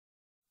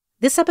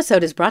This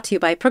episode is brought to you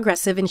by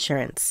Progressive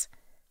Insurance.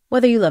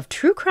 Whether you love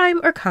true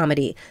crime or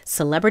comedy,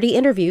 celebrity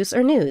interviews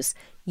or news,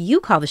 you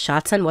call the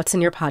shots on what's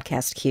in your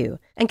podcast queue.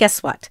 And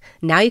guess what?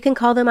 Now you can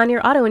call them on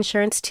your auto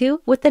insurance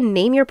too with the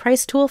Name Your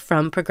Price tool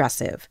from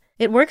Progressive.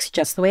 It works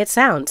just the way it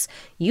sounds.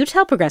 You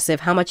tell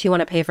Progressive how much you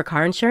want to pay for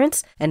car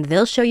insurance, and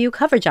they'll show you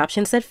coverage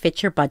options that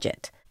fit your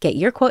budget. Get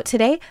your quote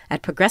today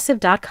at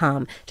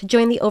Progressive.com to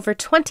join the over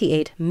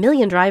 28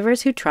 million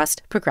drivers who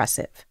trust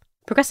Progressive.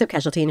 Progressive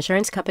Casualty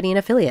Insurance Company and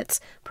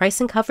Affiliates. Price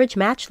and coverage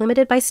match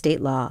limited by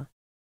state law.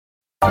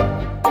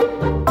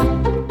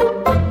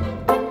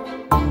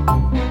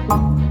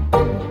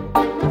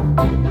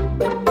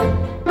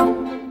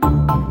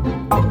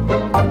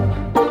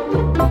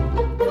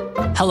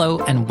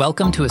 Hello, and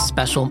welcome to a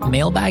special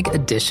Mailbag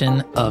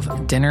edition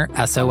of Dinner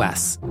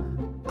SOS.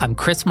 I'm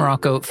Chris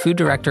Morocco, food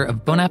director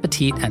of Bon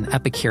Appetit and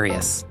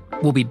Epicurious.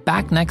 We'll be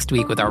back next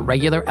week with our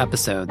regular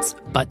episodes,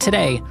 but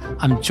today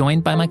I'm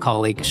joined by my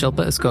colleague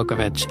Shilpa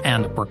Uskokovic,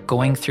 and we're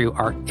going through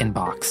our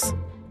inbox.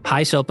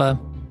 Hi, Shilpa.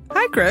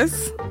 Hi,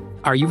 Chris.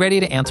 Are you ready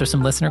to answer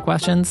some listener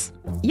questions?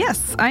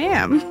 Yes, I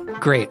am.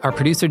 Great. Our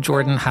producer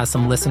Jordan has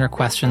some listener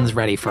questions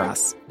ready for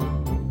us.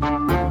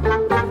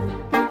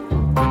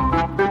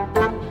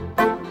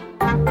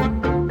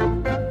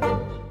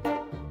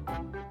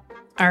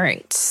 All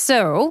right,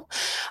 so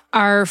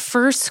our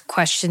first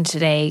question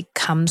today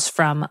comes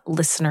from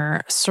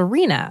listener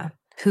Serena,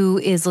 who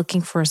is looking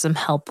for some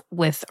help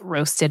with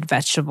roasted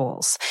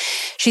vegetables.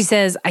 She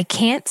says, I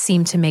can't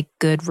seem to make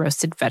good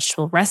roasted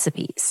vegetable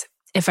recipes.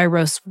 If I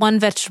roast one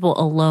vegetable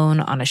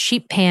alone on a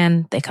sheet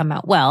pan, they come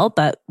out well,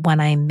 but when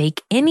I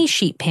make any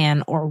sheet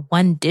pan or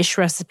one dish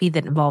recipe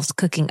that involves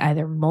cooking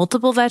either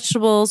multiple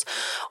vegetables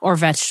or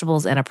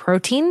vegetables and a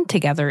protein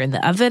together in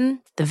the oven,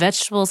 the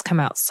vegetables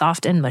come out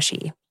soft and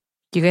mushy.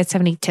 Do you guys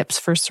have any tips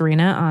for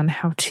Serena on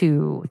how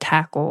to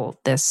tackle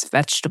this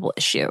vegetable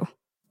issue?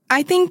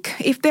 I think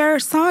if they're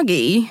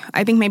soggy,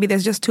 I think maybe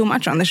there's just too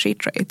much on the sheet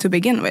tray to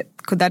begin with.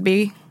 Could that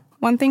be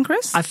one thing,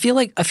 Chris? I feel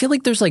like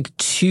there's like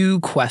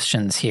two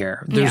questions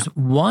here. There's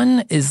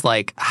one is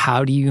like,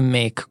 how do you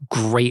make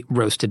great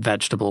roasted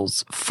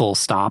vegetables full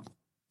stop?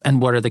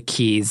 And what are the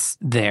keys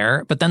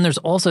there? But then there's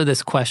also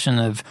this question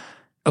of,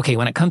 okay,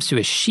 when it comes to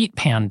a sheet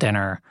pan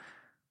dinner,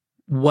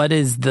 what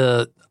is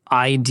the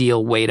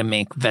ideal way to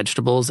make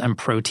vegetables and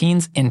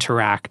proteins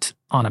interact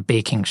on a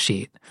baking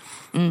sheet?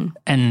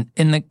 And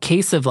in the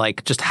case of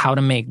like just how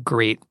to make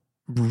great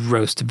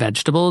roast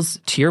vegetables,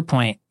 to your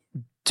point,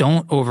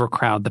 don't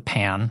overcrowd the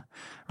pan,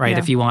 right?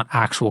 If you want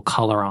actual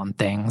color on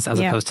things as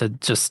opposed to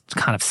just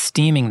kind of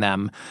steaming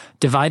them,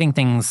 dividing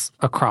things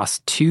across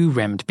two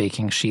rimmed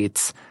baking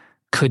sheets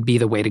could be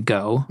the way to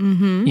go.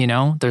 You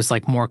know, there's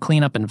like more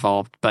cleanup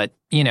involved, but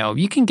you know,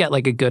 you can get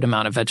like a good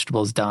amount of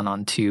vegetables done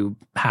on two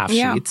half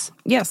sheets.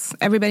 Yes,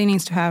 everybody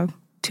needs to have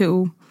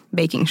two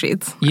baking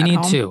sheets. You need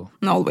home. two.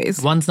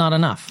 Always. One's not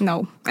enough.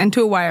 No, and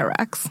two wire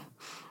racks.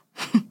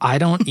 I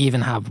don't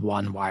even have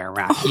one wire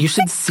rack. You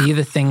should see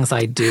the things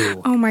I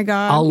do. Oh my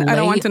God. I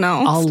don't want to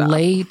know. I'll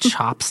lay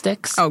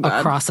chopsticks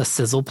across a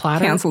sizzle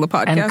platter. Cancel the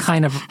podcast. And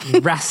kind of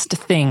rest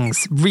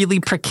things really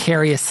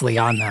precariously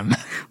on them.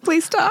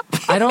 Please stop.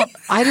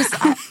 I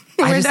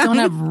just don't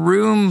have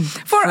room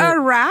for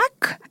a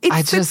rack.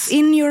 It sits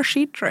in your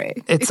sheet tray.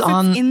 It's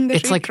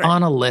like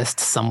on a list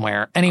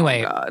somewhere.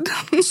 Anyway,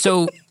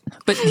 so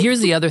but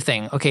here's the other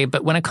thing. Okay,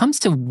 but when it comes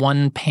to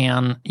one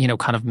pan, you know,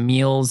 kind of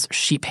meals,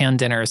 sheet pan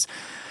dinners,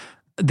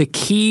 the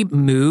key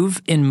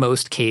move in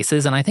most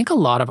cases, and I think a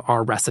lot of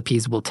our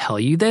recipes will tell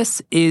you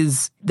this,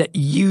 is that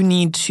you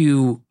need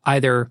to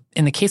either,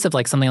 in the case of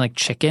like something like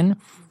chicken,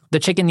 the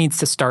chicken needs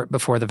to start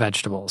before the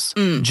vegetables,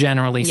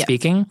 generally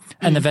speaking,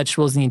 and the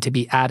vegetables need to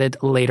be added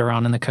later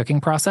on in the cooking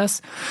process.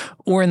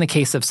 Or in the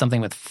case of something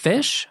with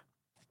fish,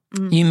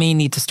 you may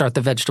need to start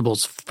the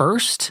vegetables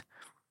first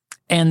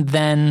and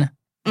then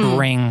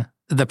bring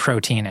the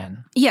protein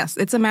in. Yes,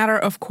 it's a matter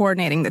of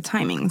coordinating the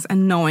timings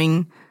and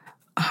knowing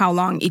how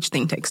long each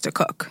thing takes to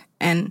cook.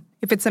 And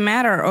if it's a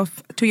matter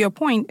of, to your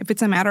point, if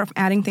it's a matter of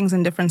adding things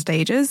in different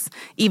stages,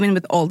 even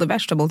with all the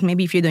vegetables,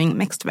 maybe if you're doing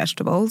mixed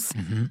vegetables,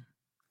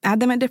 add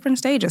them at different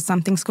stages.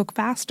 Some things cook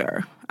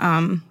faster,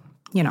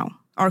 you know,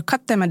 or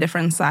cut them a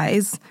different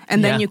size,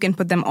 and then you can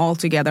put them all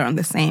together on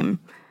the same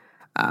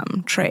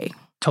tray.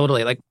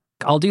 Totally. Like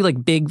I'll do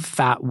like big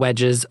fat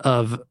wedges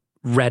of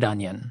red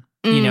onion,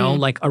 you know,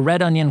 like a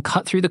red onion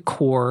cut through the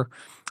core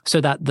so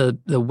that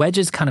the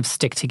wedges kind of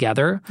stick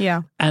together.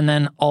 Yeah. And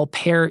then I'll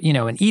pair, you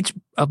know, and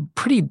a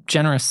pretty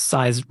generous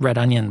sized red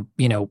onion,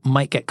 you know,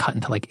 might get cut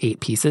into like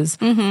 8 pieces.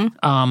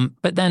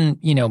 But then,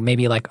 you know,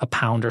 maybe like a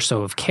pound or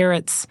so of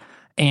carrots,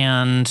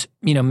 and,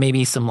 you know,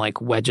 maybe some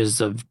like wedges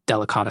of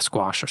delicata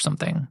squash or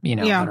something, you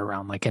know, that are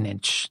around like an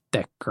inch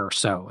thick or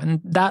so. And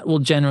that will,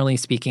 generally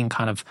speaking,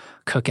 kind of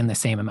cook in the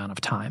same amount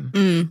of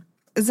time.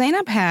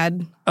 Zainab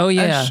had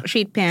a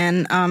sheet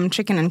pan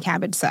chicken and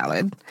cabbage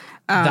salad.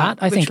 That,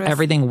 I think,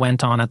 everything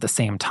went on at the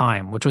same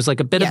time, which was like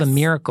a bit of a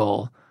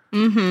miracle.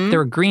 There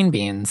were green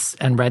beans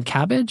and red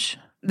cabbage.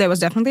 There was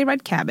definitely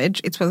red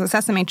cabbage. It was a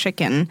sesame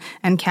chicken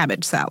and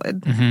cabbage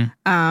salad.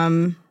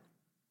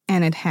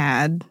 and it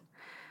had,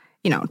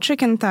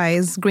 chicken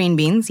thighs, green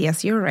beans.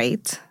 Yes, you're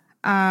right.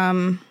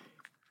 And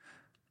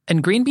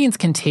green beans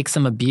can take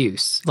some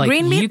abuse. Like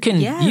you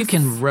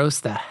can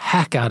roast the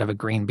heck out of a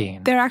green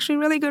bean. They're actually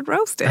really good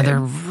roasted. And they're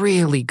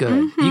really good.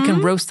 Mm-hmm. You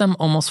can roast them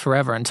almost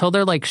forever until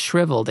they're like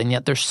shriveled, and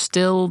yet they're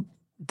still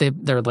they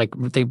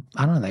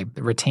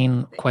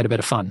retain quite a bit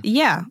of fun.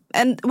 Yeah.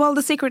 And well,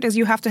 the secret is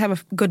you have to have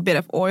a good bit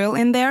of oil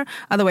in there,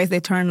 otherwise they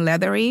turn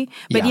leathery.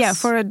 But yeah,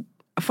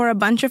 for a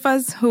bunch of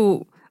us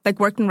who like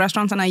worked in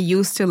restaurants, and I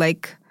used to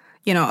like,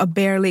 a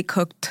barely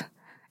cooked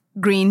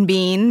green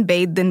bean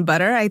bathed in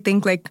butter, I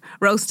think like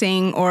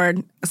roasting or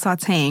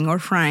sautéing or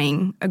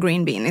frying a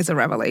green bean is a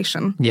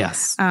revelation.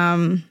 Yes.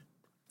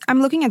 I'm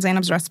looking at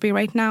Zainab's recipe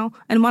right now,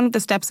 and one of the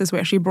steps is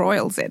where she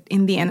broils it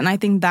in the end, and I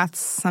think that's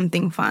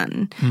something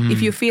fun.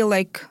 If you feel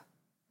like,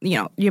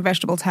 your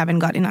vegetables haven't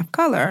got enough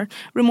color,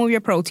 remove your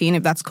protein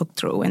if that's cooked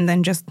through, and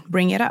then just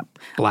bring it up.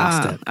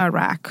 Blast it. A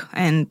rack,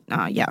 and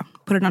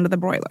put it under the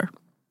broiler.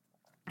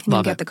 And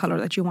Love you get the color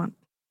that you want.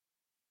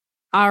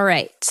 All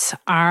right.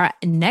 Our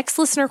next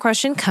listener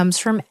question comes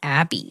from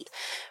Abby.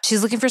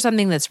 She's looking for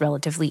something that's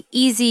relatively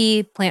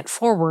easy,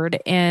 plant-forward,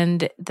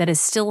 and that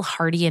is still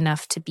hearty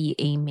enough to be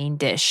a main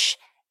dish,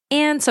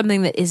 and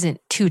something that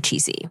isn't too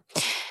cheesy.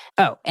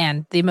 Oh,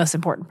 and the most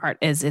important part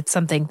is it's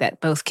something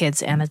that both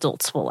kids and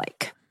adults will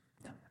like.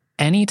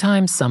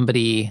 Anytime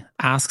somebody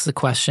asks a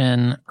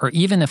question, or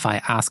even if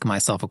I ask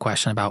myself a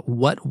question about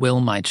what will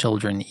my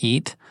children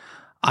eat,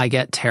 I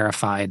get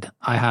terrified.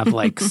 I have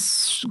like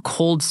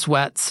cold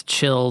sweats,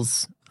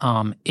 chills,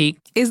 ache.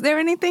 Is there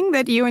anything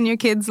that you and your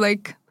kids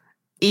like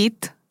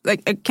eat,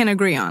 like can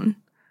agree on?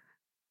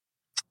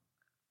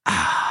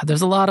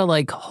 There's a lot of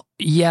like,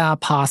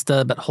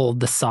 pasta, but hold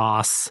the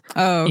sauce.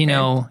 Oh,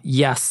 okay.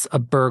 Yes, a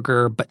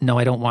burger, but no,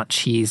 I don't want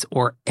cheese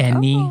or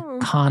any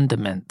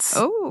condiments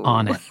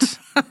on it.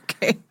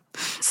 Okay.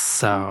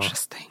 So,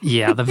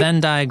 the Venn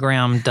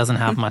diagram doesn't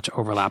have much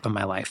overlap in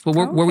my life. But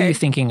what were you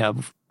thinking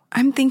of?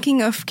 I'm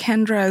thinking of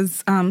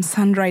Kendra's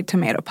sun-dried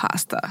tomato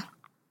pasta.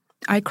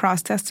 I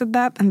cross-tested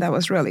that, and that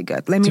was really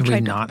good. Did we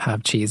not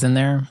have cheese in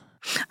there?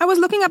 I was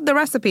looking up the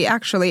recipe,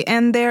 actually,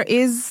 and there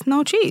is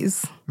no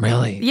cheese.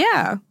 Really?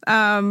 Yeah.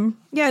 I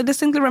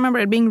distinctly remember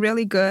it being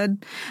really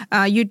good.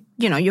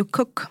 You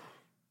cook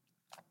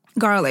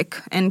garlic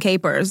and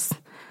capers,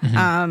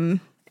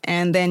 and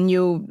then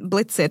you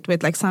blitz it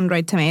with like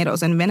sun-dried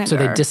tomatoes and vinegar. So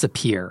they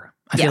disappear.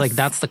 I feel like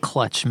that's the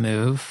clutch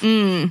move.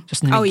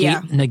 Just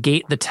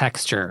negate the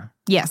texture.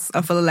 Yes,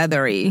 of a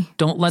leathery.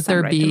 Don't let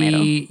there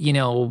be,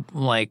 tomato.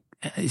 Like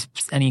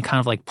any kind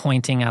of like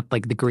pointing at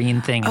like the green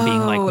thing and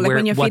being like,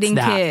 when you're what's feeding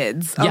that?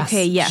 Kids. Yes.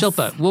 Okay, yes.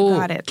 Shilpa, whoa,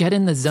 got it. Get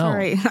in the zone.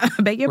 Sorry,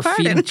 beg your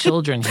pardon. We're feeding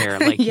children here.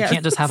 Like you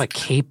can't just have a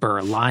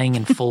caper lying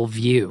in full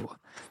view.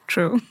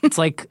 True. It's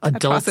like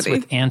adults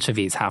with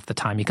anchovies half the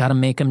time. You got to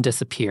make them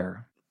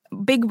disappear.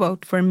 Big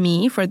vote for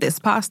me for this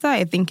pasta.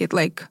 I think it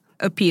like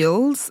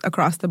appeals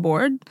across the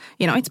board.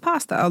 It's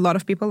pasta. A lot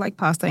of people like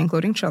pasta,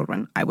 including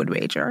children, I would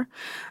wager.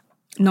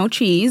 No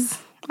cheese.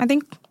 I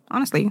think,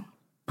 honestly,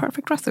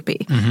 perfect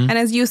recipe. And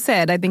as you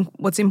said, I think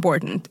what's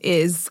important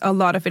is a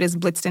lot of it is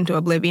blitzed into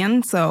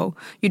oblivion, so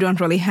you don't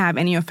really have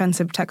any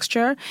offensive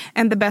texture.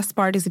 And the best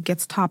part is it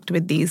gets topped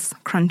with these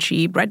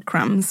crunchy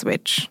breadcrumbs,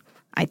 which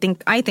I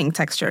think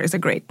texture is a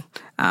great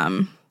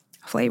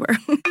flavor.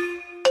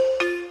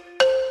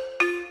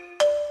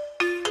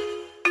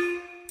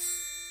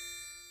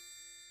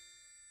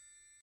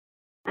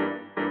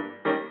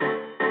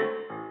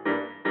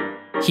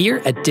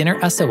 Here at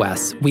Dinner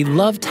SOS, we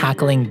love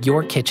tackling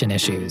your kitchen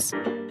issues.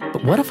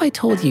 But what if I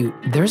told you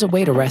there's a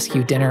way to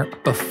rescue dinner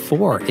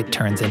before it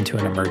turns into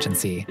an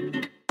emergency?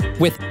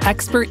 With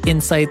expert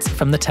insights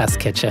from the test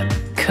kitchen,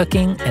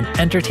 cooking and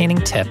entertaining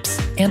tips,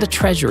 and a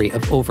treasury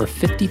of over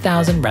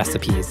 50,000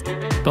 recipes,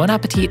 Bon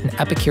Appetit and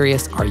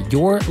Epicurious are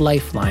your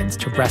lifelines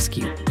to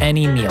rescue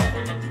any meal.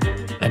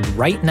 And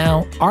right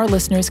now, our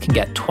listeners can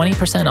get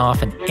 20%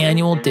 off an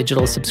annual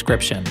digital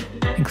subscription,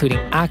 including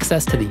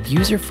access to the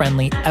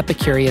user-friendly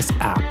Epicurious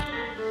app.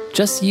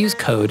 Just use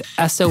code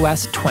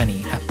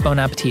SOS20 at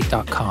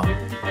bonappetit.com.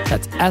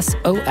 That's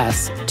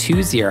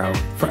SOS20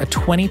 for a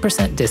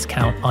 20%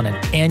 discount on an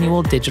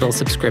annual digital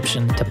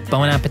subscription to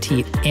Bon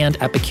Appetit and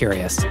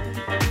Epicurious.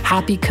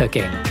 Happy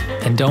cooking.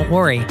 And don't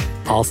worry,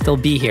 I'll still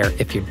be here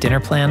if your dinner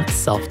plan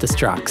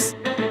self-destructs.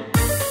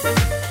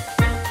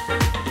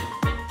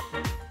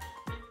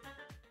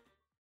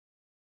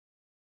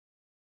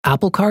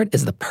 Apple Card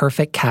is the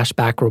perfect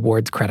cashback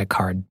rewards credit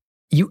card.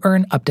 You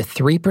earn up to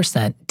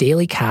 3%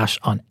 daily cash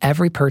on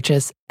every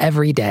purchase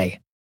every day.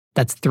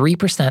 That's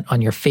 3%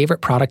 on your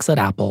favorite products at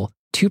Apple,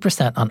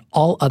 2% on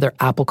all other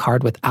Apple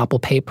Card with Apple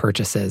Pay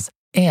purchases,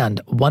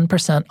 and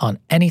 1% on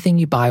anything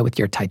you buy with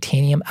your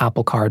titanium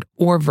Apple Card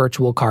or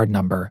virtual card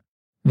number.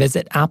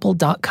 Visit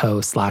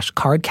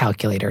apple.co/card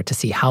calculator to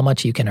see how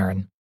much you can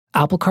earn.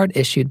 Apple Card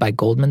issued by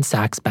Goldman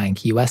Sachs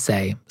Bank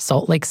USA,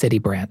 Salt Lake City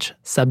branch,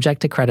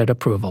 subject to credit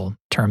approval.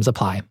 Terms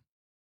apply.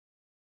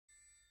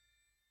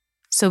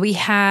 So we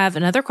have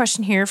another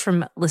question here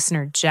from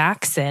listener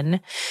Jackson,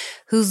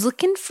 who's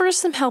looking for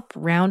some help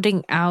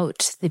rounding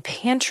out the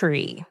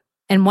pantry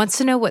and wants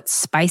to know what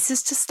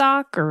spices to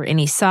stock or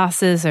any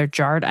sauces or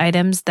jarred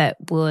items that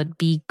would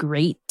be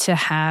great to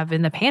have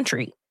in the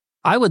pantry.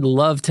 I would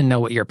love to know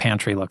what your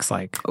pantry looks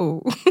like.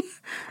 Oh, I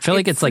feel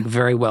like it's like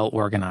very well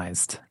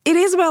organized. It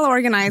is well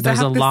organized. There's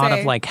I have a to lot say.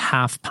 of like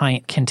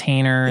half-pint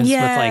containers with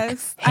like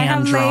I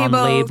have hand-drawn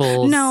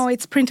labels. No,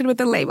 it's printed with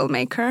the label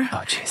maker.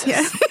 Oh, Jesus.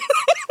 Yeah.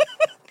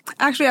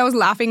 Actually, I was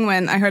laughing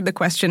when I heard the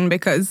question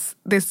because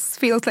this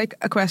feels like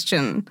a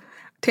question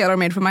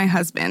tailor-made for my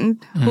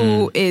husband,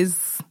 who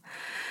is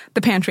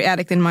the pantry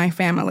addict in my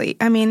family.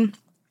 I mean,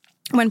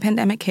 when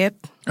pandemic hit...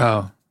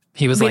 Oh,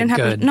 he was like,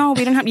 good. we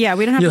didn't have you to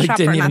shop for nothing.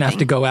 didn't even have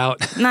to go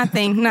out.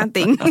 Nothing.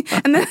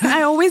 And then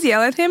I always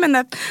yell at him, and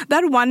that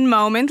one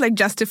moment like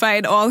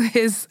justified all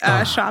his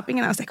shopping,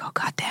 and I was like, oh,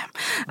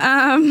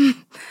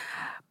 goddamn.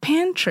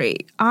 Pantry.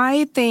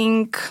 I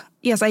think,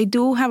 yes, I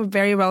do have a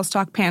very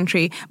well-stocked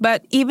pantry,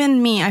 but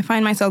even me, I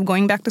find myself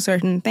going back to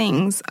certain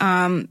things.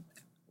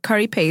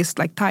 Curry paste,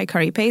 like Thai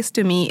curry paste,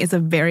 to me is a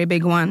very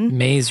big one.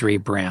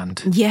 Maesri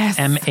brand. Yes.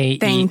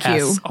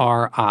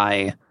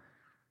 Maesri.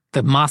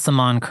 The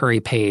Massaman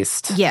curry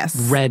paste. Yes.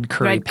 Red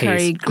curry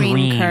paste.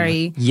 Green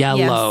curry.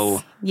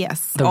 Yellow.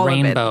 Yes. The all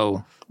rainbow.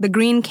 Of it. The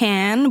green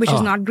can, which is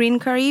not green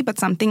curry, but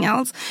something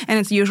else. And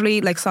it's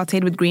usually like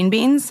sauteed with green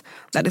beans.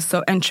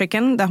 And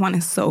chicken. That one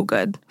is so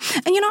good.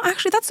 And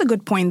actually, that's a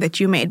good point that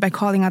you made by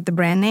calling out the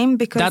brand name,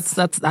 because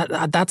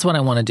that's what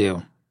I want to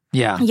do.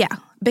 Yeah. Yeah.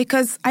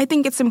 Because I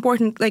think it's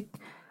important, like,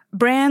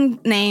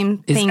 brand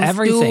name things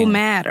everything. do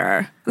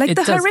matter. Like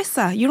the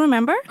harissa, you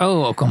remember?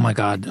 Oh my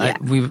God. Yeah.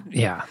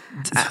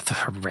 The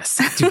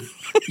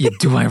harissa.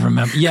 Do I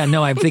remember? Yeah,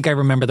 no, I think I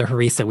remember the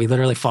harissa. We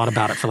literally fought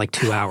about it for like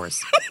 2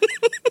 hours.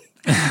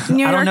 I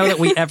don't know that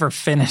we ever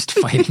finished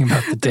fighting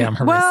about the damn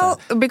harissa. Well,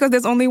 because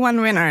there's only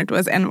one winner. It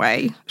was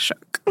NY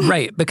Shook.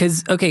 Right.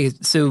 Because, okay,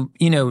 so,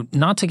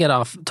 not to get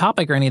off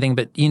topic or anything,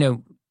 but,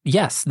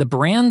 yes, the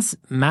brands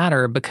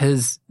matter,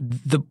 because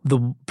the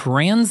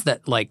brands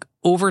that like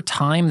over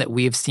time that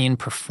we have seen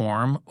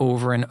perform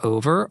over and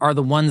over are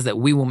the ones that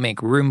we will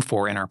make room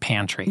for in our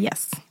pantry.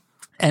 Yes.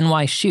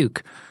 NY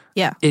Shook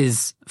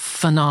is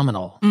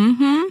phenomenal.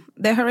 Mm-hmm.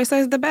 The harissa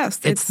is the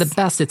best. It's the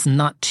best. It's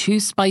not too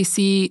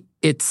spicy.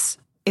 It's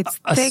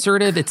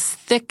assertive. It's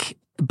thick,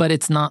 but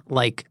it's not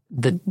like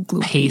the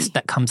gloopy paste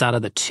that comes out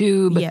of the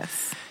tube.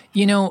 Yes.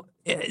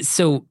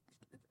 So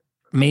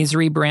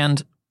Maesri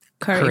brand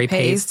curry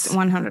paste,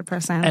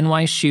 100%.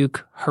 NY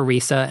Shook,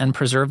 harissa, and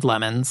preserved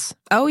lemons.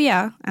 Oh,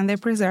 yeah. And they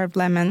preserved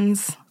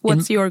lemons.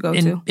 What's your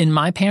go-to? In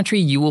my pantry,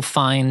 you will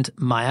find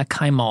Maya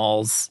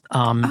Kaimal's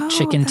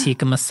chicken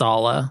tikka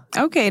masala.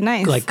 Okay,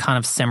 nice. Like kind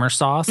of simmer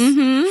sauce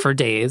for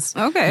days.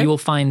 Okay. You will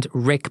find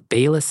Rick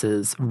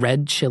Bayless's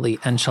red chili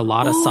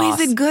enchilada sauce.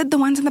 Is it good? The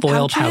ones in the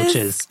foil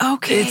pouches.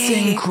 Okay.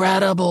 It's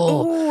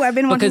incredible. Oh, I've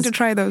been wanting to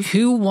try those.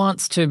 Who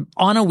wants to,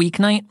 on a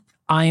weeknight,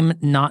 I'm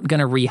not going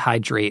to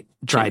rehydrate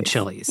dried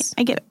chilies.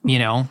 I get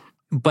it.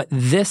 But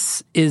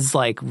this is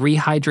like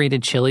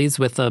rehydrated chilies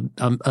with a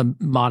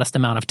modest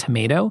amount of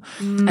tomato.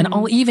 And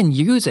I'll even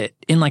use it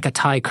in like a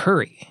Thai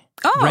curry.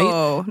 Oh,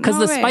 right? Because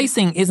the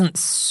spicing isn't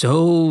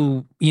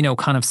so,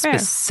 kind of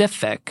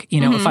specific.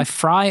 If I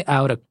fry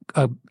out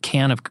a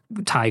can of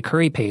Thai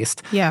curry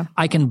paste,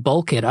 I can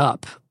bulk it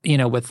up,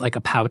 with like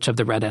a pouch of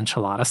the red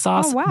enchilada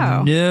sauce. Oh,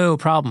 wow. No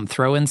problem.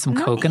 Throw in some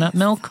coconut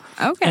milk.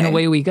 Okay. And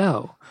away we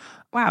go.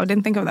 Wow,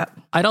 didn't think of that.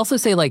 I'd also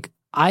say, like,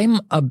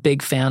 I'm a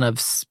big fan of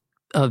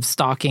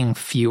stocking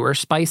fewer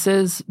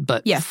spices,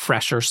 but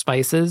fresher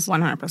spices.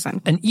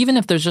 100%. And even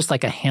if there's just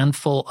like a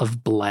handful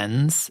of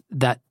blends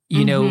that,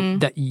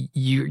 that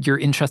you're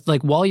interested,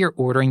 like while you're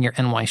ordering your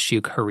NY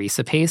Shook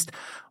harissa paste,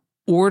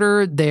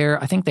 order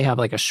I think they have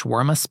like a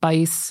shawarma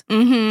spice.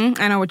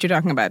 Mm-hmm. I know what you're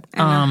talking about.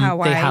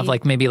 And they have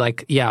like maybe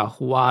like,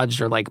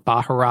 Hawaj or like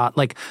Baharat.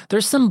 Like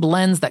there's some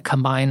blends that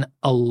combine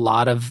a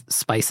lot of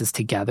spices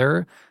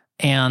together.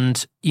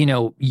 And,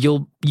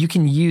 you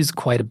can use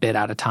quite a bit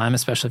at a time,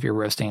 especially if you're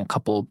roasting a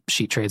couple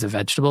sheet trays of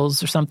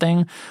vegetables or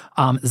something.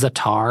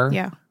 Za'atar,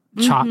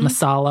 chaat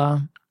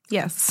masala.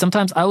 Yes.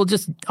 Sometimes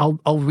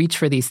I'll reach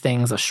for these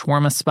things, a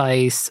shawarma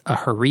spice, a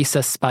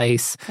harissa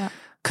spice.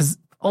 Because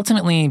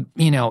ultimately,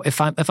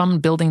 if I'm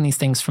building these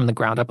things from the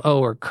ground up,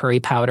 or curry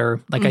powder,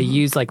 like I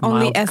use like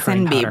only mild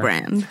curry powder.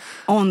 brand.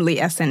 Only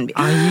SNB.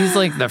 I use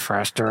like the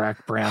Fresh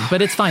Direct brand,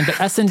 but it's fine. But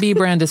SNB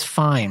brand is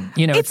fine.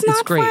 It's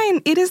not great.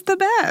 fine. It is the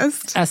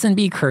best.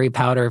 SNB curry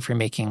powder if you're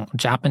making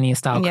Japanese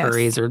style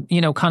curries, or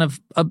kind of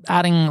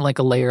adding like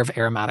a layer of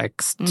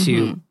aromatics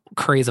to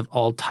curries of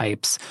all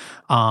types,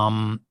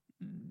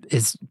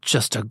 is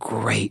just a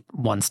great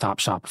one-stop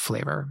shop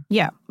flavor.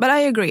 Yeah, but I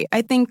agree.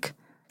 I think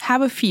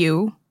have a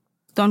few.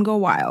 Don't go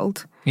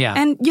wild. Yeah.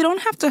 And you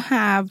don't have to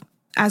have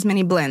as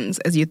many blends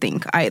as you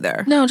think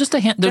either. No, just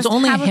there's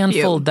only a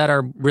handful that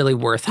are really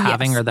worth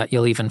having or that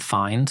you'll even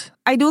find.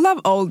 I do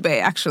love Old Bay,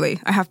 actually,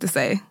 I have to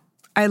say.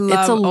 I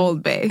love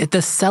Old Bay.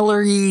 The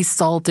celery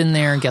salt in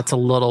there gets a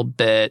little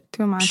bit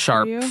Too much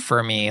sharp for you?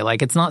 for me.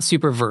 Like, it's not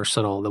super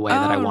versatile the way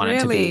that I want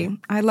it to be.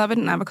 I love it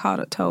in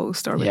avocado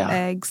toast or with Yeah.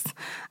 eggs.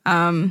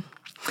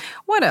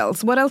 What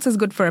else? What else is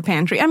good for a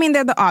pantry? I mean,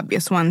 they're the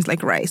obvious ones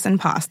like rice and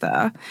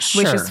pasta,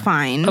 which is Sure.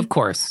 fine. Of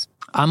course.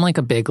 I'm like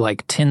a big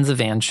like tins of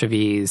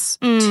anchovies,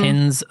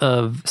 tins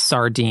of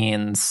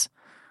sardines.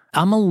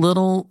 I'm a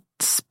little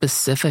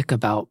specific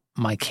about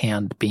my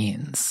canned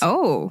beans.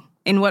 Oh,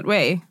 in what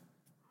way?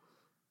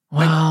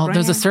 Well, Like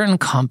there's a brand? certain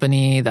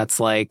company that's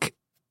like,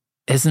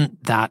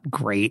 isn't that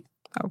great,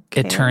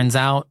 Okay. it turns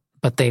out,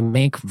 but they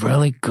make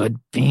really good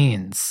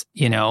beans,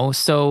 you know?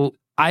 So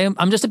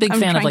I'm just a big I'm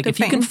fan of trying like, to if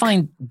you can think.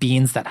 find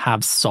beans that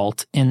have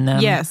salt in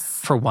them, Yes.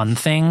 for one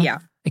thing, Yeah.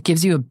 it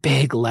gives you a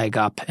big leg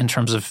up in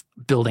terms of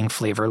building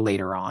flavor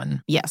later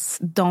on. Yes.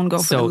 Don't go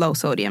for So the low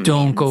sodium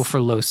Don't beans. go for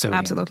low sodium.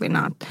 Absolutely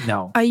not.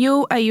 No. Are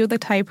you the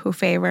type who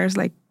favors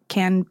like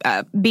canned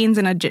beans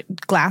in a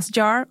glass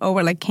jar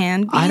over like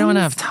canned beans? I don't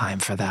have time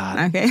for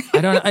that. Okay.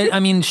 I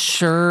mean,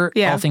 sure,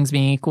 Yeah. all things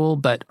being equal,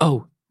 but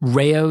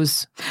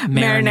Rayo's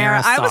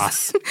marinara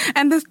sauce.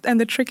 and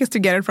the trick is to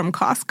get it from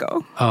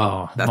Costco.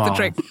 Oh, That's well, the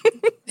trick.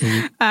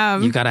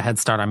 you got a head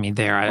start on me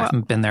there. I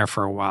haven't been there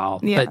for a while.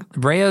 Yeah. But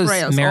Rayo's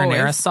marinara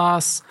always.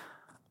 sauce,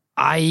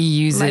 I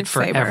use it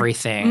for Lifesaver.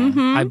 everything.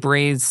 I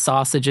braise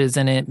sausages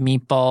in it,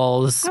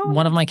 meatballs.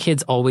 One of my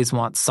kids always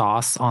wants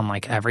sauce on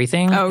like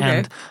everything. Oh, okay.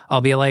 And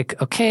I'll be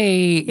like,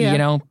 okay,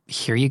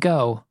 here you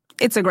go.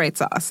 It's a great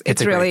sauce.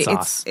 It's a great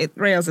sauce.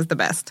 Rails is the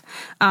best.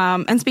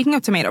 And speaking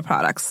of tomato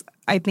products,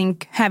 I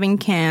think having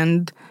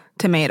canned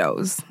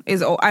tomatoes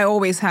I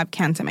always have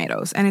canned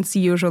tomatoes, and it's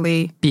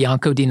usually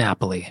Bianco di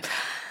Napoli.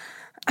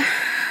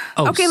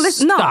 Oh, okay.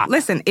 stop.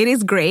 Listen. It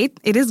is great.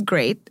 It is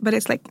great, but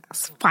it's like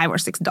 $5 or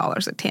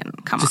 $6 a tin.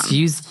 Come Just on.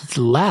 use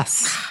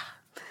less.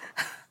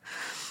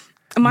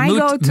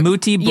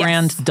 Muti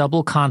brand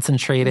double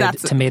concentrated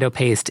That's it. tomato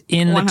paste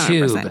in the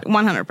tube.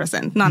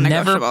 100%.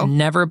 Non-negotiable.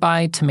 Never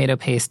buy tomato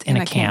paste in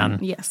In a a can.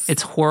 can, yes.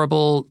 It's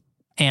horrible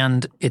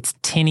and it's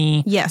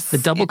tinny. Yes, The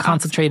double it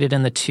concentrated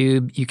in the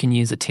tube, you can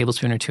use a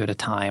tablespoon or two at a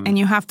time. And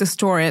you have to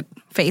store it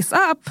face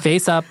up.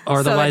 Face up, or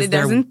so that otherwise it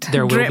doesn't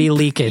there will drip. be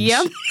leakage.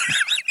 Yep.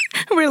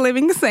 We're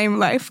living the same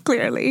life,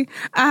 clearly.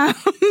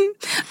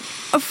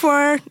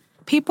 For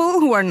people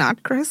who are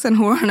not Chris and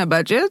who are on a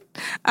budget,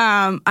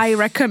 I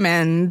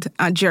recommend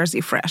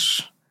Jersey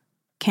Fresh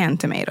canned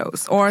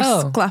tomatoes or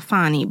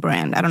Sclafani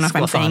brand. I don't know if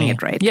I'm saying Sclafani.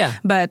 it right. Yeah.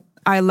 But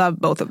I love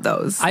both of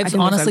those. I I've think those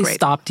are honestly great.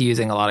 stopped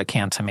using a lot of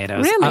canned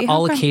tomatoes. Really?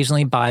 I'll How come?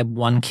 occasionally buy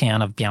one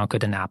can of Bianco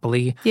di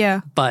Napoli.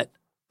 Yeah. But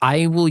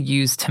I will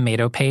use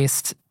tomato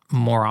paste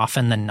more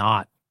often than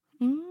not.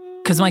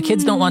 Because my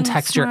kids don't want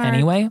texture smart.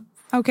 anyway,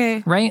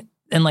 Okay. right?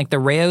 And like the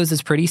Rayo's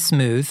is pretty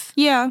smooth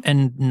Yeah.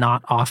 and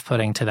not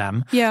off-putting to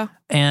them. Yeah.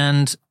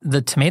 And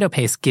the tomato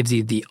paste gives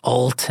you the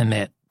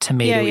ultimate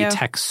tomatoey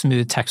Yeah.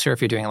 smooth texture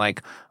if you're doing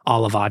like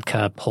all the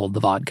vodka, hold the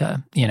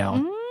vodka, you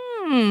know.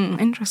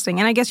 Interesting.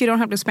 And I guess you don't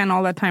have to spend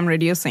all that time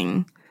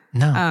reducing.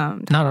 No,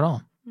 not at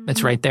all.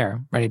 It's right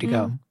there, ready to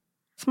go.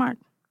 Smart.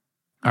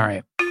 All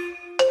right.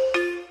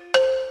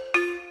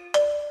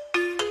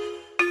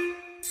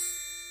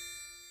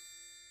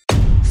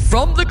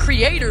 From the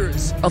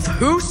creators of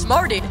Who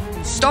Smarted,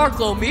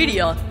 Starglow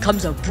Media,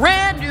 comes a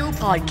brand new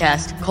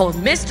podcast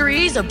called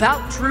Mysteries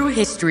About True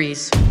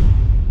Histories.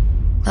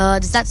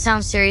 Does that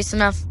sound serious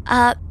enough?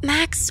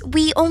 Max,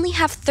 we only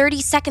have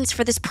 30 seconds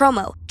for this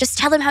promo. Just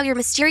tell them how your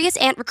mysterious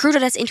aunt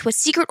recruited us into a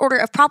secret order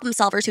of problem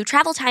solvers who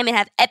travel time and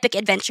have epic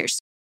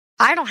adventures.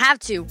 I don't have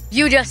to.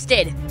 You just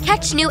did.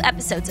 Catch new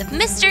episodes of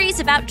Mysteries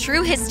About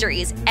True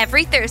Histories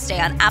every Thursday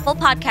on Apple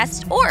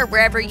Podcasts or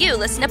wherever you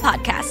listen to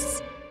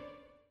podcasts.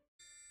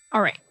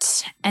 All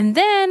right. And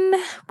then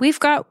we've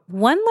got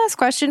one last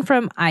question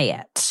from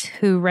Ayet,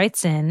 who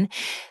writes in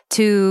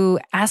to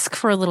ask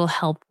for a little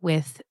help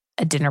with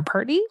a dinner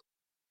party.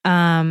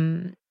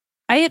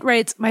 Ayet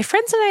writes, my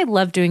friends and I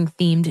love doing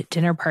themed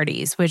dinner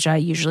parties, which I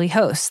usually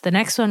host. The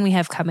next one we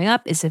have coming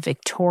up is a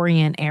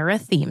Victorian era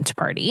themed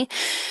party.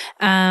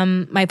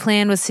 My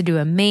plan was to do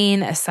a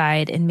main, a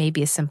side, and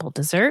maybe a simple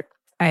dessert.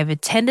 I have a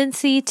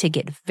tendency to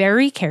get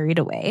very carried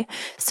away,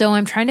 so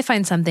I'm trying to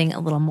find something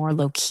a little more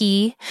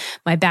low-key.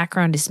 My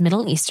background is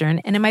Middle Eastern,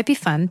 and it might be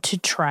fun to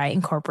try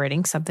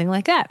incorporating something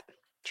like that.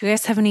 Do you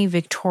guys have any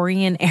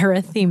Victorian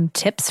era themed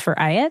tips for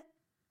Ayet?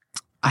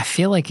 I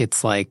feel like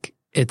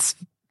it's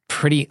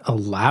pretty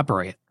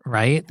elaborate,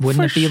 right?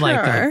 Wouldn't it be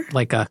sure.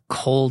 like a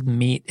cold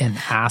meat in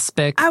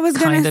aspic I was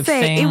kind going to of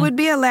say, thing? it would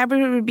be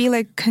elaborate. It would be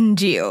like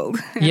congealed.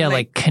 Yeah,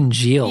 like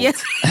congealed.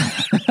 Yes.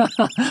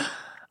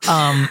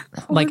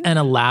 Like an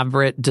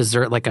elaborate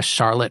dessert, like a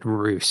Charlotte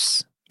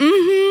Russe.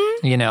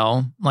 Mm-hmm. You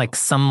know, like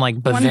some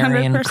like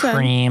Bavarian 100%.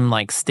 cream,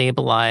 like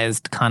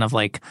stabilized kind of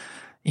like,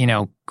 you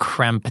know,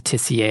 creme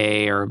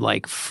patissier or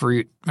like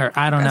fruit or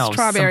I don't A know.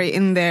 strawberry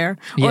in there.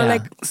 Or Yeah.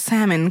 like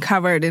salmon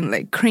covered in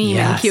like cream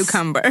and Yes.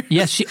 cucumber.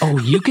 Yes,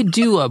 you could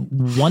do a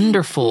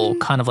wonderful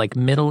kind of like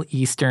Middle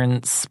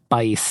Eastern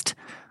spiced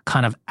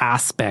kind of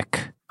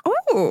aspic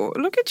Oh,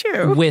 look at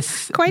you.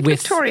 Quite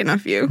Victorian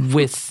of you.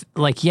 With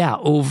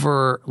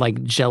over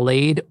like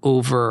gelade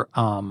over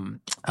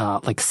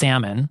like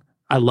salmon.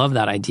 I love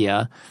that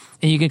idea.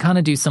 And you can kind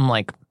of do some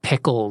like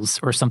pickles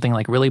or something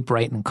like really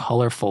bright and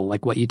colorful,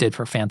 like what you did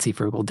for Fancy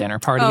Frugal Dinner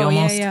Party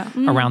almost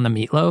around the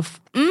meatloaf.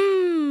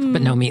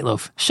 But no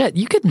meatloaf. Shit,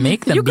 you could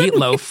make the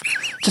meatloaf.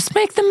 Just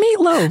make the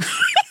meatloaf.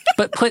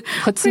 But put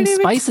some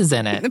spices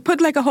in it.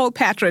 Put like a whole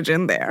partridge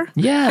in there.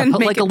 Yeah,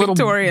 put like a little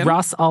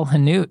Ras Al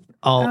Hanout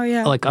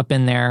like up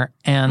in there.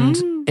 And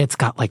it's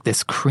got like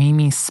this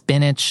creamy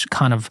spinach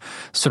kind of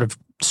sort of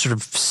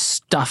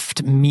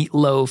stuffed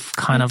meatloaf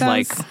kind of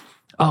like...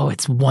 Oh,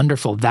 it's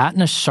wonderful. That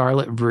and a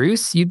Charlotte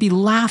Russe, you'd be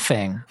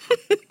laughing.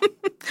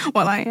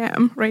 Well, I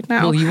am right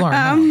now. Well, you are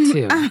now,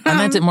 too. I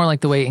meant it more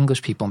like the way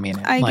English people mean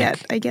it.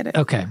 I get it.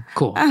 Okay,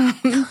 cool. I'm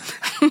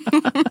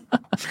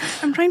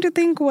trying to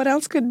think what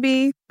else could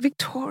be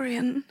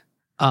Victorian.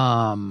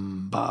 Well,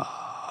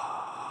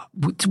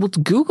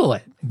 Google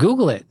it.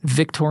 Google it.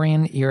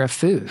 Victorian era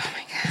food. Oh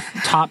my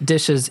God. Top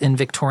dishes in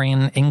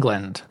Victorian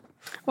England.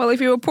 Well, if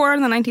you were poor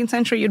in the 19th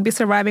century, you'd be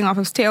surviving off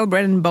of stale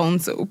bread and bone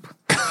soup,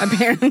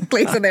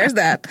 apparently. So there's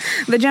that.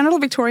 The general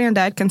Victorian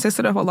diet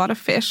consisted of a lot of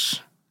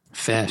fish,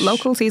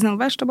 local seasonal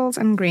vegetables,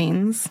 and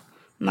greens.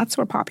 Nuts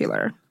were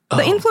popular.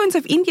 The influence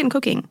of Indian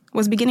cooking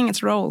was beginning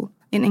its role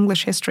in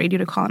English history due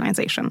to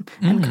colonization,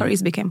 and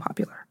curries became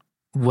popular.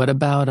 What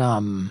about,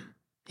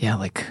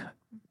 like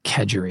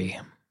kedgeree?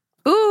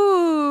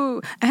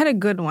 Ooh, I had a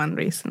good one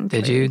recently.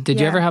 Did you? Did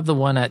you ever have the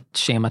one at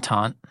Chez Ma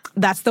Tante?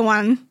 That's the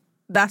one.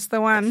 That's the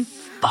one.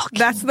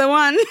 That's the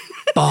one.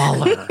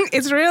 Baller.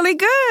 It's really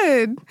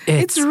good.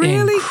 It's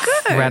really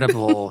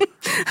incredible.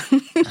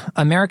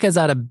 America's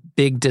at a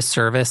big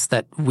disservice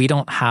that we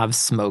don't have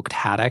smoked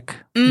haddock,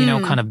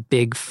 kind of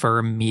big,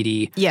 fur,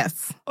 meaty,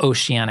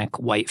 oceanic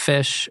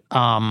whitefish,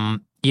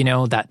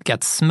 that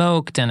gets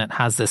smoked and it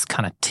has this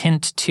kind of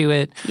tint to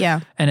it. Yeah.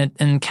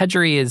 And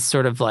kedgeree is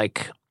sort of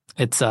like,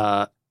 it's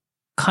a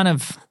kind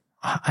of,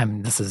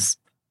 this is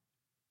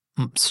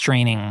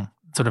straining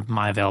sort of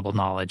my available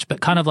knowledge,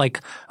 but kind of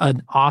like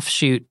an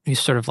offshoot,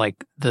 sort of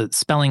like the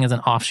spelling is an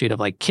offshoot of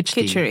like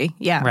khichdi.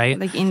 Yeah. Right?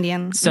 Like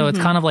Indian. So it's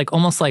kind of like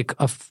almost like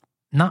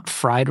not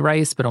fried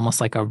rice, but almost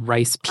like a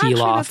rice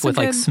pilaf with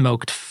like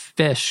smoked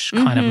fish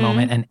kind of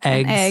moment and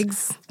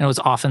eggs. And it was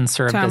often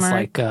served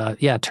turmeric. as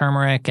like,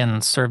 turmeric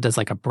and served as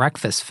like a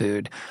breakfast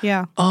food.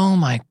 Yeah. Oh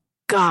my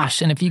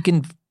gosh. And if you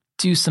can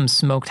do some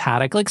smoked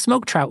haddock, like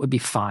smoked trout would be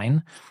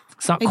fine.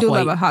 It's not quite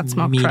love a hot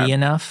smoked meaty trout.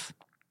 enough.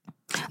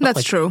 That's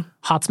like, True.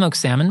 Hot smoked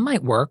salmon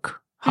might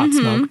work. Hot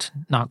smoked,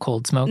 not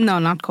cold smoked. No,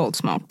 not cold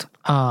smoked.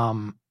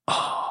 I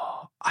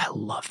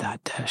love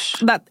that dish.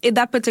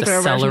 That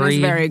particular version is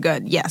very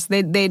good. Yes,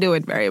 they do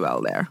it very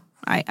well there.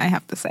 I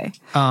have to say.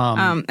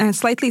 And it's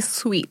slightly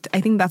sweet. I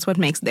think that's what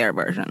makes their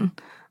version.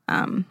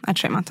 At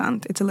Chez Ma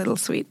Tante, it's a little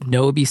sweet.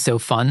 No, it'd be so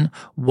fun.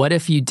 What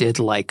if you did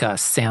like a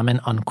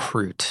salmon en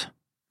croûte?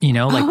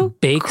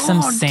 Bake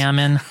some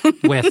salmon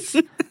with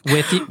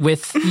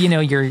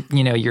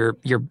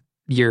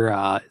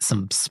your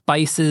some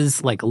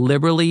spices, like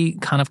liberally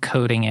kind of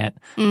coating it,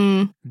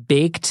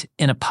 baked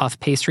in a puff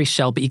pastry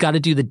shell. But you got to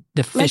do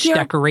the fish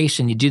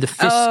decoration. You do the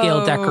fish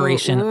scale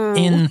decoration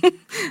in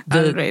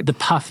the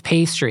puff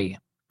pastry.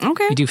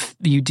 Okay.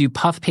 You do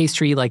puff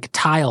pastry like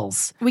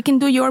tiles. We can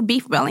do your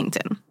beef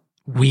Wellington.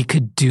 We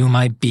could do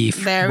my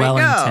beef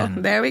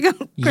Wellington. There we go.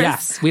 Chris,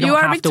 yes, we don't you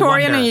have are Victorian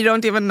to wonder. And you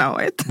don't even know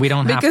it. We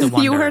don't have to wonder.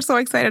 Because you were so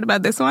excited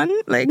about this one.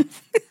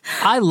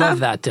 I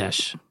love that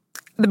dish.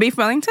 The beef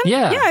Wellington?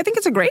 Yeah. Yeah, I think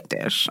it's a great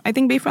dish. I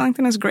think beef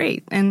Wellington is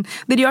great. And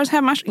did yours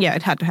have mushrooms? Yeah,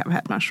 it had to have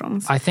had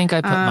mushrooms. I think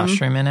I put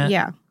mushroom in it.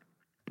 Yeah.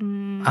 I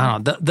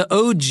don't know. The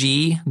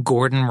OG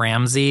Gordon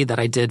Ramsay that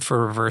I did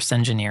for reverse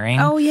engineering.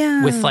 Oh,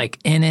 yeah. With like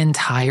an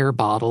entire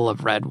bottle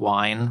of red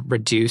wine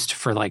reduced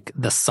for like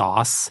the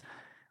sauce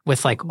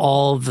with like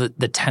all the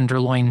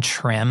tenderloin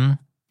trim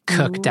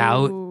cooked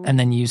out and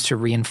then used to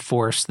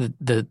reinforce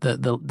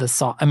the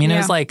sauce. I mean, it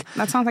was like...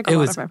 That sounds like a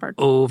lot of effort.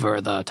 It was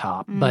over the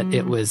top, but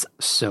it was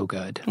so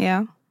good.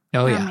 Yeah.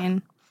 Oh, yeah. I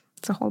mean,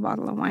 it's a whole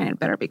bottle of wine. It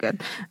better be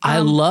good. I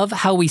love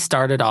how we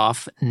started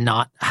off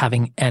not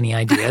having any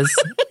ideas,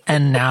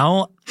 and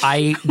now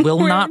I will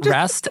not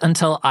rest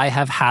until I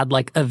have had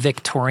like a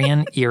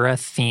Victorian era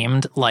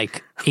themed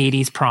like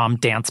 80s prom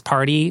dance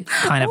party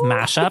kind of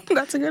mashup.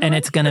 That's a good and one.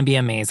 It's going to be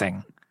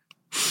amazing.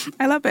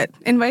 I love it.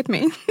 Invite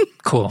me.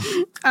 Cool.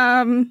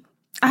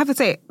 I have to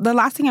say, the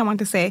last thing I want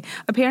to say,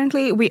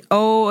 apparently we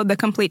owe the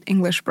complete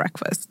English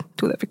breakfast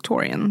to the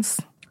Victorians.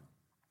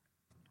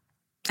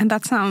 And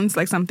that sounds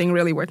like something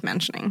really worth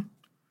mentioning.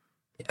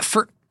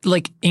 For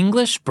like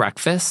English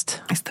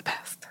breakfast It's the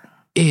best.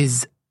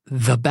 Is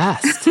the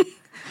best.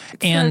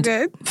 And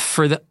so good.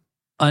 For the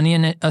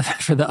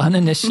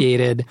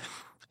uninitiated,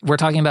 we're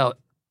talking about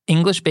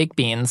English baked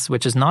beans,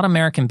 which is not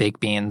American baked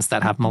beans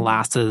that have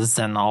molasses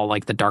and all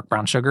like the dark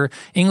brown sugar.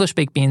 English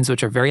baked beans,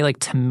 which are very like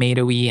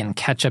tomatoey and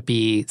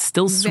ketchup-y,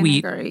 still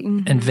sweet Vinegary.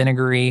 and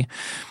vinegary.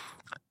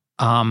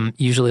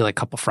 Usually like a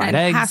couple fried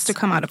eggs. It has to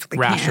come out of the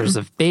rashers can.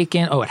 of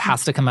bacon. Oh, it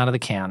has to come out of the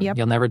can. Yep.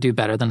 You'll never do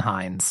better than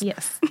Heinz.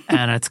 Yes.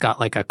 And it's got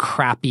like a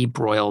crappy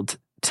broiled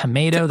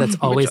tomato that's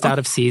always out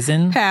of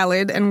season.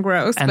 Pallid and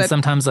gross. And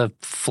sometimes a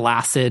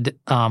flaccid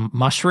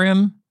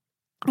mushroom.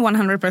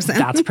 100%.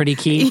 That's pretty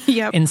key.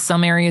 Yep. In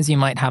some areas, you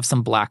might have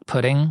some black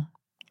pudding.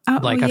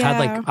 I've had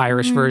like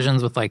Irish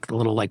versions with like a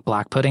little like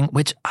black pudding,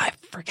 which I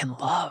freaking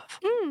love.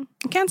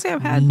 I can't say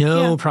I've had.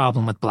 No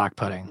problem with black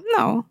pudding.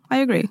 No, I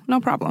agree. No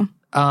problem.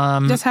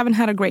 Just haven't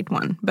had a great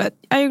one, but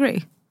I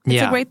agree.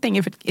 It's a great thing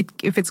if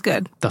it's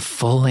good. The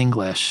full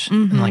English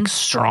and like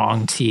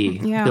strong tea,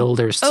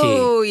 builder's tea.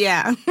 Oh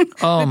yeah.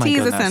 Oh the tea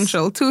is goodness.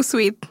 essential. Too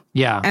sweet.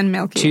 Yeah. And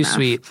milky. Too enough.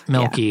 sweet,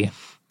 milky.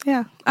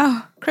 Yeah.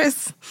 Oh,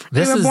 Chris,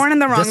 we were born in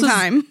the wrong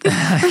time.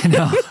 I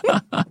know.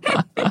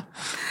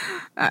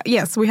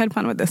 Yes, we had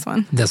fun with this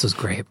one. This was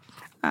great.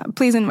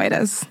 Please invite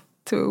us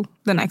to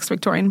the next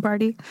Victorian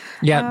party.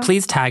 Yeah,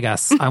 please tag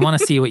us. I want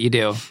to see what you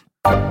do.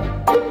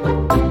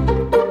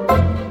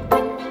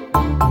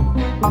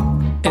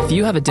 If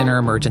you have a dinner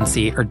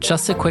emergency or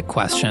just a quick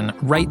question,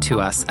 write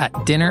to us at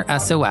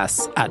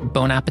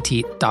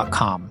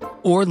dinnersos@bonappetit.com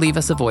or leave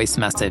us a voice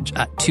message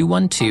at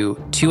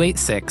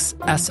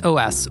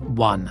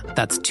 212-286-SOS1.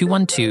 That's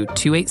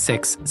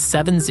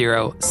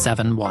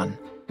 212-286-7071.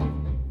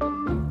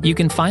 You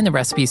can find the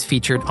recipes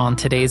featured on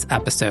today's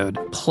episode,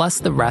 plus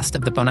the rest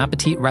of the Bon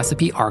Appetit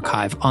recipe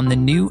archive on the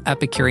new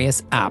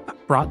Epicurious app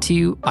brought to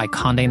you by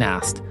Condé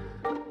Nast.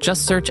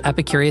 Just search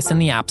Epicurious in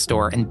the App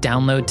Store and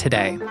download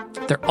today.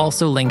 They're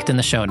also linked in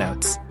the show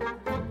notes.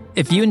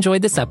 If you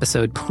enjoyed this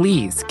episode,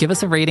 please give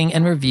us a rating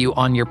and review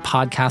on your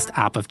podcast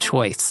app of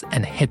choice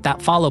and hit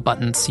that follow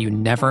button so you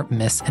never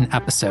miss an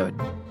episode.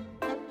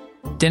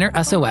 Dinner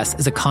SOS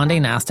is a Condé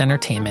Nast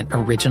Entertainment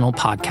original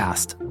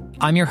podcast.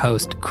 I'm your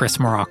host, Chris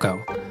Morocco.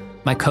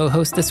 My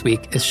co-host this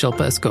week is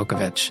Shilpa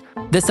Iskokovich.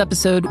 This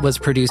episode was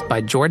produced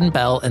by Jordan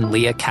Bell and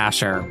Leah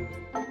Kasher.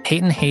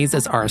 Peyton Hayes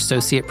is our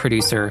associate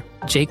producer.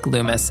 Jake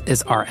Loomis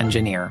is our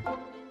engineer.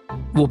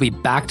 We'll be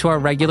back to our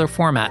regular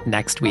format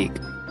next week.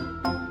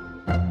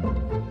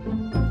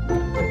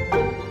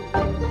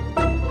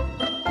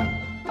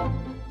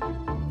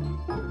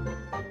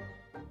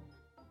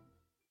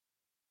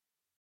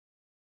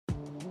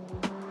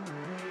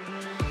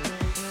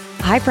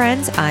 Hi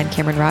friends, I'm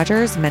Cameron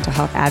Rogers, mental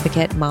health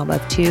advocate, mom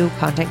of two,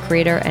 content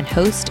creator, and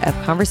host of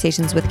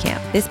Conversations with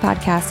Cam. This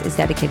podcast is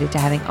dedicated to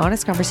having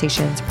honest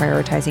conversations,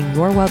 prioritizing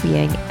your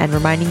well-being, and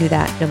reminding you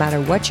that no matter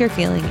what you're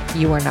feeling,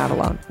 you are not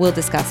alone. We'll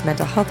discuss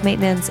mental health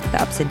maintenance,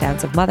 the ups and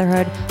downs of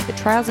motherhood, the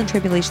trials and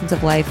tribulations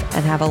of life,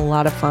 and have a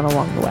lot of fun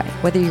along the way.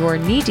 Whether you're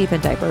knee-deep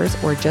in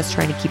diapers or just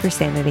trying to keep your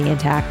sanity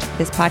intact,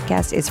 this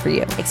podcast is for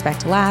you.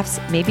 Expect laughs,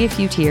 maybe a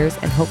few tears,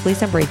 and hopefully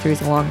some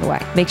breakthroughs along the way.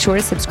 Make sure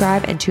to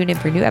subscribe and tune in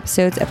for new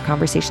episodes of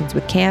Conversations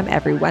with Cam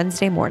every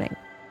Wednesday morning.